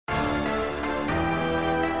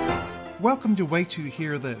Welcome to Wait to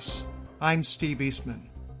Hear This. I'm Steve Eastman.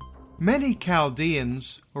 Many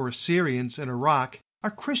Chaldeans, or Assyrians in Iraq,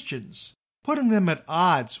 are Christians, putting them at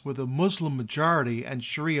odds with a Muslim majority and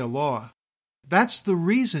Sharia law. That's the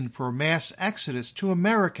reason for mass exodus to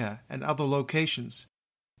America and other locations.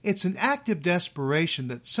 It's an act of desperation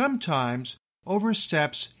that sometimes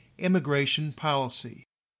oversteps immigration policy.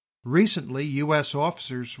 Recently, U.S.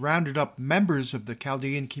 officers rounded up members of the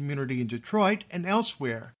Chaldean community in Detroit and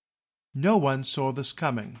elsewhere. No one saw this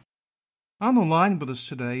coming. On the line with us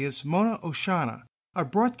today is Mona Oshana, a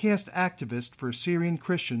broadcast activist for Assyrian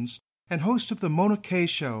Christians and host of the Mona K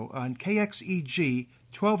Show on KXEG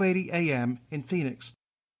 1280 AM in Phoenix.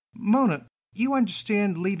 Mona, you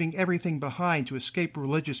understand leaving everything behind to escape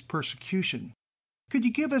religious persecution. Could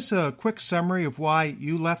you give us a quick summary of why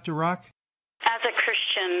you left Iraq? As a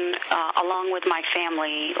Christian, along with my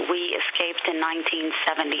family, we escaped in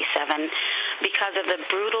 1977 because of the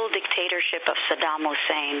brutal dictatorship of Saddam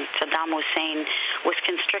Hussein. Saddam Hussein was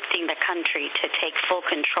constricting the country to take full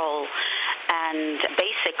control and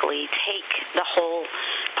basically take the whole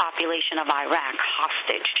population of Iraq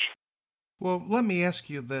hostage. Well, let me ask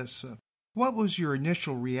you this. What was your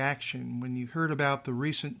initial reaction when you heard about the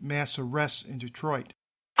recent mass arrests in Detroit?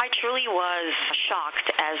 I truly was shocked,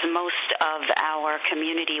 as most of our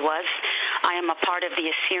community was. I am a part of the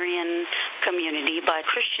Assyrian community, but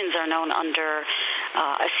Christians are known under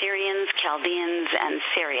Assyrians, Chaldeans, and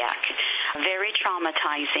Syriac. Very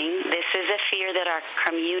traumatizing. This is a fear that our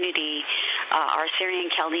community, our Assyrian,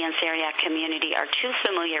 Chaldean, Syriac community, are too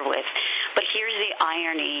familiar with. But here's the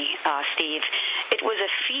irony, Steve. It was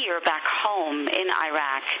a fear back home in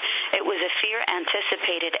Iraq. It was a fear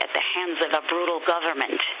anticipated at the hands of a brutal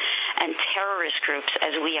government and terrorist groups,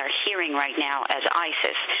 as we are hearing right now as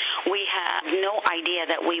ISIS. We have no idea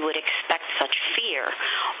that we would expect such fear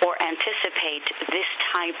or anticipate this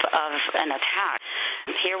type of an attack.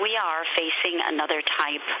 Here we are facing another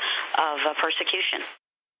type of persecution.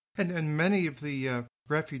 And many of the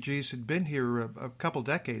refugees had been here a couple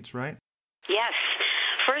decades, right? Yes.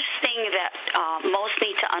 First thing that most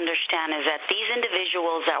need to understand is that these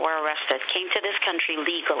individuals that were arrested came to this country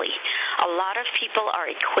legally. A lot of people are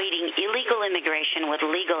equating illegal immigration with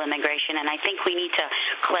legal immigration, and I think we need to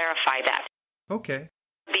clarify that. Okay.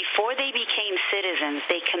 Before they became citizens,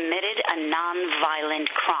 they committed a nonviolent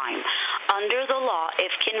crime. Under the law,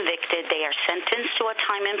 if convicted, they are sentenced to a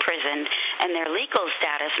time in prison, and their legal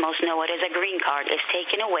status, most know it as a green card, is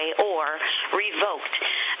taken away or revoked,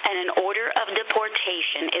 and an order of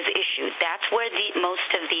deportation is issued. That's where most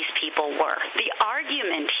of these people were. The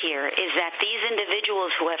argument here is that these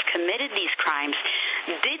individuals who have committed these crimes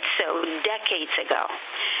did so decades ago.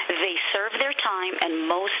 They served their time, and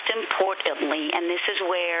most importantly, and this is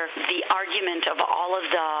where the argument of all of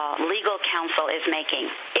the legal counsel is making,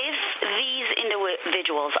 if these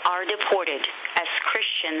individuals are deported as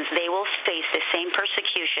Christians, they will face the same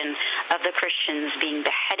persecution of the Christians being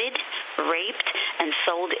beheaded, raped, and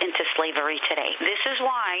sold into slavery today. This is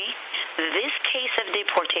why this case of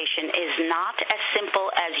deportation is not as simple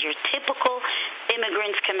as your typical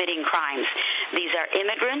immigrants committing crimes. These are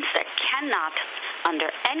immigrants that cannot, under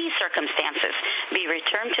any circumstances, be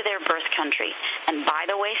returned to their birth country. And by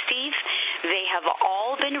the way, Steve, they have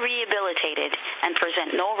all been rehabilitated and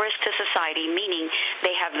present no risk to society, meaning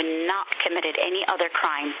they have not committed any other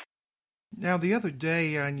crime. Now, the other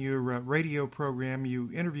day on your radio program, you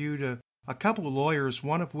interviewed a couple of lawyers,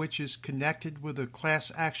 one of which is connected with a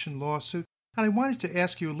class action lawsuit. And I wanted to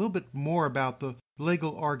ask you a little bit more about the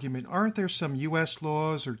legal argument. Aren't there some U.S.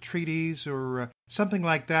 laws or treaties or something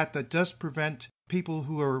like that that does prevent people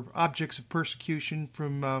who are objects of persecution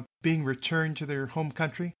from being returned to their home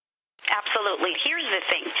country? Absolutely. Here's the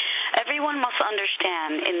thing. Everyone must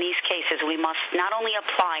understand in these cases we must not only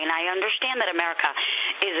apply, and I understand that America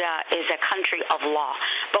is a country of law,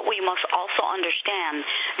 but we must also understand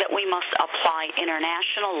that we must apply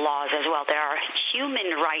international laws as well. There are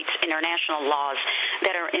human rights international laws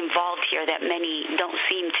that are involved here that many don't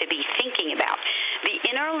seem to be thinking about. The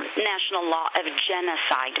international law of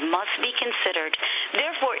genocide must be considered.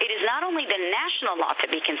 Therefore, it is not only the national law to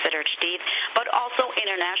be considered, Steve, but also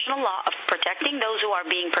international law of protecting those who are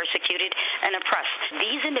being persecuted and oppressed.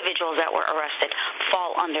 These individuals that were arrested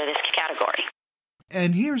fall under this category.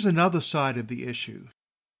 And here's another side of the issue.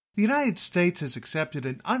 The United States has accepted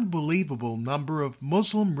an unbelievable number of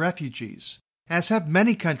Muslim refugees, as have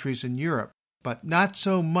many countries in Europe, but not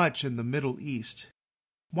so much in the Middle East.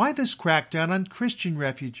 Why this crackdown on Christian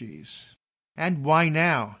refugees? And why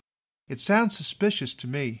now? It sounds suspicious to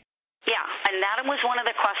me. Yeah, and that was one of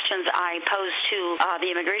the questions questions I posed to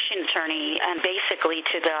the immigration attorney and basically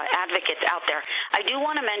to the advocates out there. I do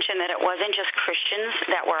want to mention that it wasn't just Christians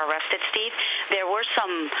that were arrested, Steve. There were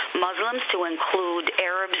some Muslims, to include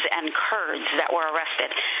Arabs and Kurds, that were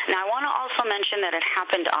arrested. Now, I want to also mention that it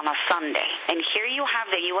happened on a Sunday. And here you have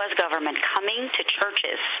the U.S. government coming to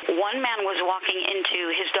churches. One man was walking into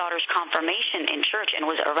his daughter's confirmation in church and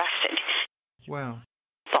was arrested. Wow.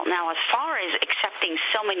 Well, now, as far as accepting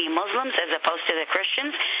so many Muslims as opposed to the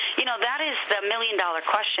Christians, that is the million-dollar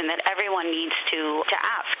question that everyone needs to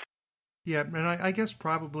ask. Yeah, and I guess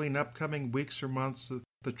probably in upcoming weeks or months,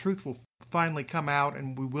 the truth will finally come out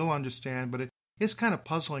and we will understand, but it is kind of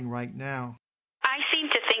puzzling right now. I seem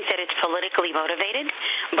to think that it's politically motivated,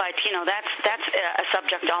 but, that's a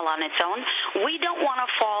subject all on its own. We don't want to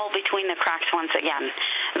fall between the cracks once again.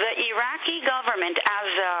 The Iraqi government,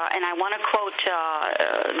 and I want to quote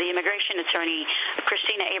the immigration attorney,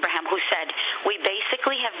 Christina Abraham, who said, "We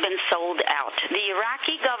basically have been sold out." The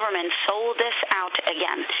Iraqi government sold us out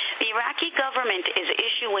again. The Iraqi government is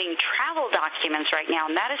issuing travel documents right now,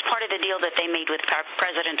 and that is part of the deal that they made with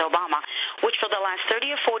President Obama, which for the last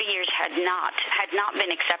 30 or 40 years had not been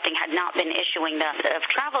issuing the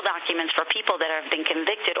travel documents for people that have been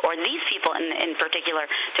convicted, or these people in particular,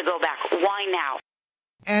 to go back. Why now?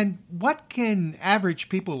 And what can average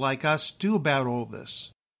people like us do about all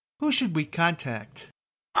this? Who should we contact?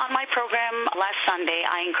 On my program last Sunday,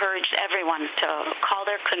 I encouraged everyone to call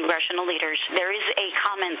their congressional leaders. There is a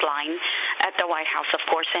comment line at the White House, of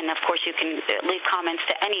course, and of course you can leave comments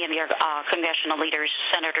to any of your congressional leaders,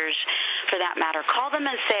 senators, for that matter. Call them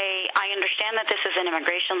and say, I understand that this is an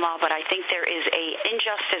immigration law, but I think there is a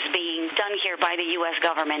injustice being done here by the U.S.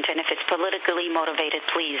 government, and if it's politically motivated,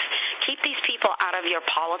 please keep these people out of your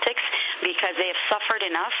politics because they have suffered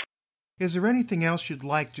enough. Is there anything else you'd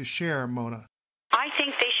like to share, Mona? I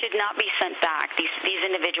think they should not be sent back. These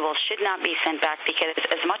individuals should not be sent back because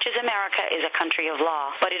as much as America is a country of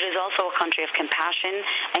law, but it is also a country of compassion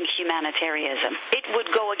and humanitarianism. It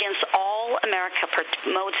would go against all America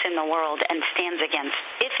promotes in the world and stands against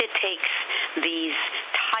if it takes these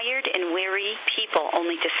tired and weary people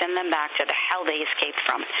only to send them back to the hell they escaped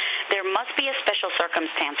from. There must be a special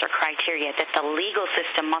circumstance or criteria that the legal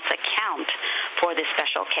system must account for this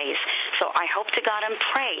special case. So I hope to God and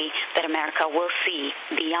pray that America will see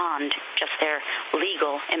beyond just their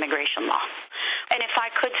legal immigration law. And if I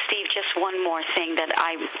could, Steve, just one more thing that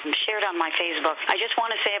I shared on my Facebook. I just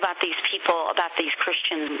want to say about these people, about these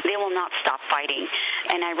Christians, they will not stop fighting.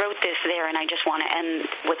 And I wrote this there, and I just want to end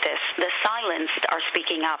with this. The silenced are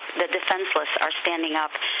speaking up. The defenseless are standing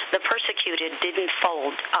up. The persecuted didn't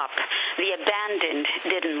fold up. The abandoned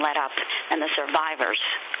didn't let up. And the survivors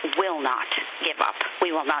will not give up.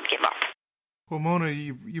 We will not give up. Well, Mona,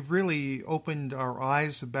 you've really opened our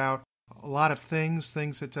eyes about a lot of things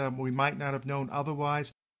that we might not have known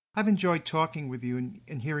otherwise. I've enjoyed talking with you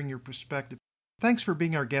and hearing your perspective. Thanks for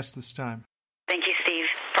being our guest this time. Thank you, Steve,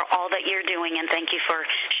 for all that you're doing, and thank you for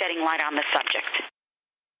shedding light on the subject.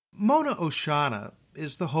 Mona Oshana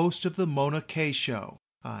is the host of the Mona K Show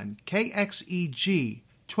on KXEG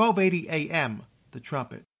 1280 AM, The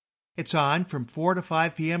Trumpet. It's on from 4 to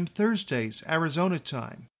 5 p.m. Thursdays, Arizona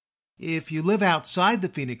time. If you live outside the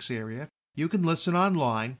Phoenix area, you can listen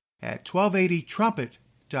online at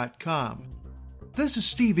 1280trumpet.com. This is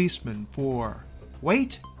Steve Eastman for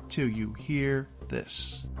Wait Till You Hear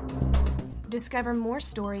This. Discover more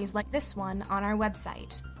stories like this one on our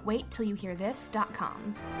website,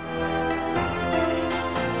 waittillYouHearThis.com.